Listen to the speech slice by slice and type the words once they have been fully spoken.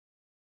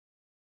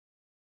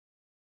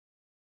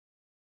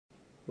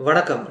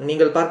வணக்கம்.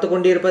 நீங்கள் பார்த்து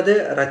கொண்டிருப்பது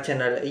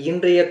ரச்சனல்.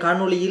 இன்றைய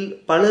காணொளியில்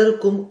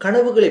பலருக்கும்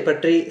கனவுகளை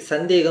பற்றி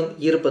சந்தேகம்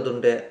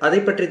இருப்பதுண்டு. அதை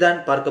பற்றி தான்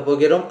பார்க்க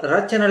போகிறோம்.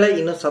 ரச்சனலை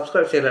இன்னும்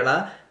சப்ஸ்கிரைப் செய்யலனா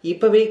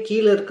இப்பவே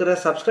கீழே இருக்கிற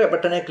சப்ஸ்கிரைப்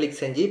பட்டனை கிளிக்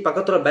செஞ்சு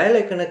பக்கத்துல பெல்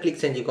ஐக்கனை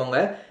கிளிக் செஞ்சுக்கோங்க.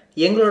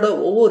 எங்களோட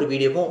ஒவ்வொரு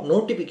வீடியோவும்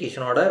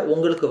நோட்டிபிகேஷனோட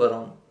உங்களுக்கு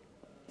வரும்.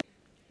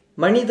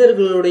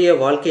 மனிதர்களுடைய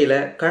வாழ்க்கையில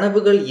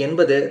கனவுகள்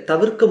என்பது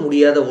தவிர்க்க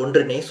முடியாத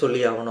ஒன்றுனே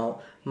சொல்லி ஆகணும்.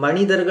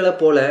 மனிதர்களை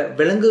போல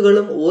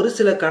விலங்குகளும் ஒரு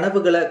சில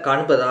கனவுகளை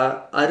காண்பதா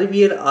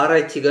அறிவியல்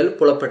ஆராய்ச்சிகள்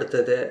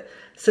புலப்படுத்துது.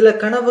 சில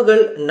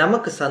கனவுகள்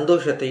நமக்கு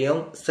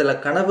சந்தோஷத்தையும் சில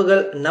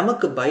கனவுகள்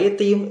நமக்கு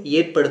பயத்தையும்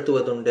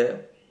ஏற்படுத்துவதுண்டு.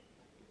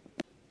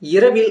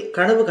 இரவில்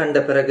கனவு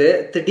கண்ட பிறகு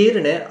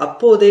திடீர்னு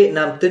அப்போதே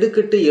நாம்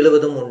திடுக்கிட்டு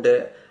எழுவதும் உண்டு.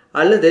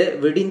 அல்லது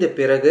விடிந்த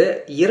பிறகு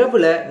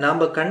இரவுல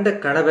நாம கண்ட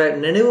கனவை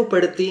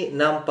நினைவுபடுத்தி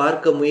நாம்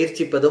பார்க்க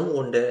முயற்சிப்பதும்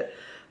உண்டு.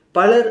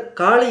 பலர்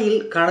காலையில்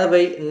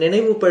கனவை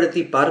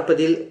நினைவுபடுத்தி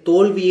பார்ப்பதில்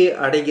தோல்வியே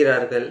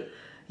அடைகிறார்கள்.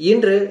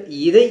 இன்று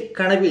இதை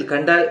கனவில்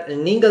கண்டால்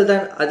நீங்கள்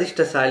தான்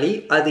அதிர்ஷ்டசாலி.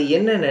 அது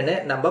என்னன்னு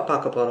நம்ம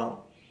பார்க்க போறோம்.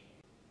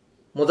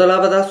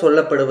 முதலாவதா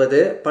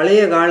சொல்லப்படுவது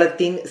பழைய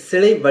காலத்தின்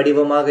சிலை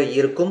வடிவமாக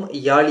இருக்கும்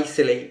யாழி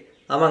சிலை.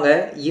 அவங்க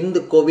இந்து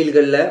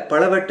கோவில்களில்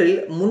பலவற்றில்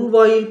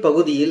முன்வாயில்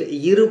பகுதியில்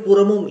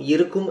இருபுறமும்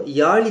இருக்கும்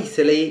யாழி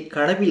சிலையை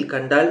கனவில்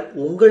கண்டால்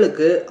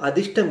உங்களுக்கு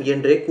அதிர்ஷ்டம்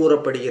என்றே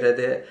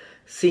கூறப்படுகிறது.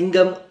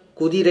 சிங்கம்,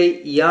 குதிரை,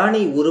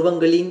 யானை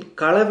உருவங்களின்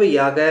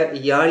கலவையாக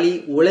யாழி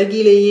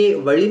உலகிலேயே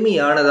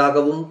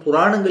வலிமையானதாகவும்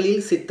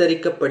புராணங்களில்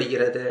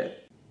சித்தரிக்கப்படுகிறது.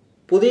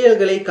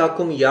 புதையல்களை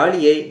காக்கும்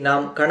யாழியை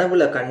நாம்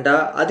கனவுல கண்டா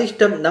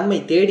அதிர்ஷ்டம் நம்மை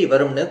தேடி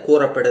வரும்னு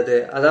கூறப்படுது.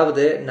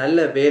 அதாவது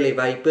நல்ல வேலை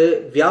வாய்ப்பு,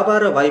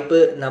 வியாபார வாய்ப்பு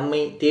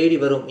நம்மை தேடி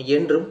வரும்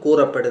என்றும்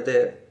கூறப்படுது.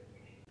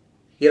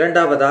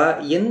 இரண்டாவதா,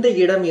 எந்த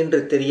இடம் என்று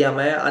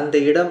தெரியாம அந்த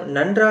இடம்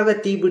நன்றாக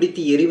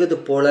தீப்பிடித்து எரிவது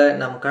போல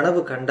நம்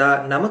கனவு கண்டா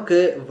நமக்கு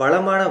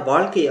வளமான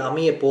வாழ்க்கை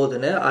அமைய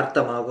போதுன்னு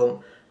அர்த்தமாகும்.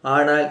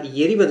 ஆனால்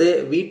எரிவது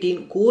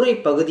வீட்டின் கூரை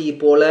பகுதி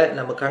போல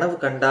நம்ம கனவு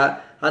கண்டா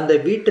அந்த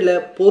வீட்டுல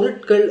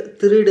பொருட்கள்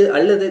திருடு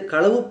அல்லது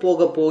களவு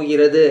போக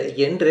போகிறது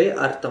என்றே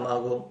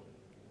அர்த்தமாகும்.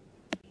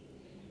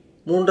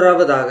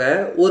 மூன்றாவதாக,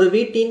 ஒரு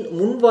வீட்டின்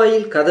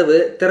முன்வாயில் கதவு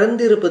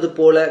திறந்திருப்பது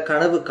போல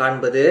கனவு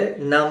காண்பது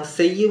நாம்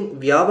செய்யும்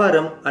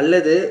வியாபாரம்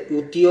அல்லது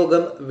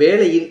உத்தியோகம்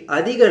வேலையில்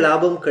அதிக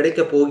லாபம்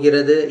கிடைக்க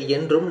போகிறது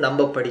என்றும்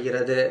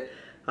நம்பப்படுகிறது.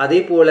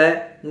 அதே போல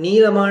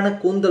நீளமான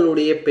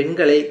கூந்தலுடைய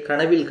பெண்களை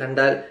கனவில்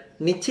கண்டால்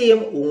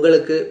நிச்சயம்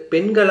உங்களுக்கு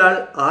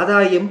பெண்களால்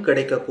ஆதாயம்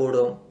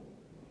கிடைக்கக்கூடும்.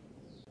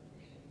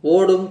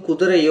 ஓடும்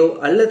குதிரையோ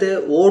அல்லது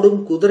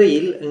ஓடும்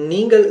குதிரையில்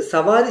நீங்கள்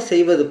சவாரி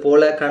செய்வது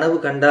போல கனவு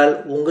கண்டால்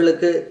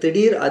உங்களுக்கு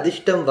திடீர்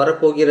அதிர்ஷ்டம்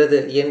வரப்போகிறது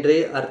என்றே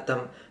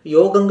அர்த்தம்.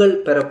 யோகங்கள்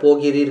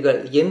பெறப்போகிறீர்கள்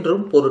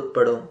என்றும்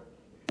பொருட்படும்.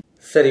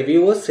 சரி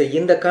வியூவர்ஸ்,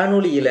 இந்த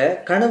காணொளியில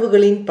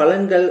கனவுகளின்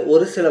பலன்கள்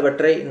ஒரு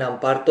சிலவற்றை நாம்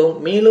பார்த்தோம்.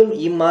 மேலும்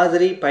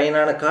இம்மாதிரி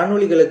பயனான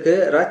காணொளிகளுக்கு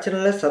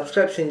ரச்சனலை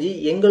சப்ஸ்கிரைப் செஞ்சு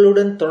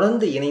எங்களுடன்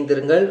தொடர்ந்து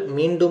இணைந்திருங்கள்.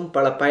 மீண்டும்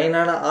பல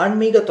பயனான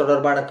ஆன்மீக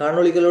தொடர்பான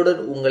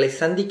காணொளிகளுடன் உங்களை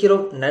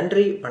சந்திக்கிறோம்.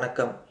 நன்றி,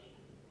 வணக்கம்.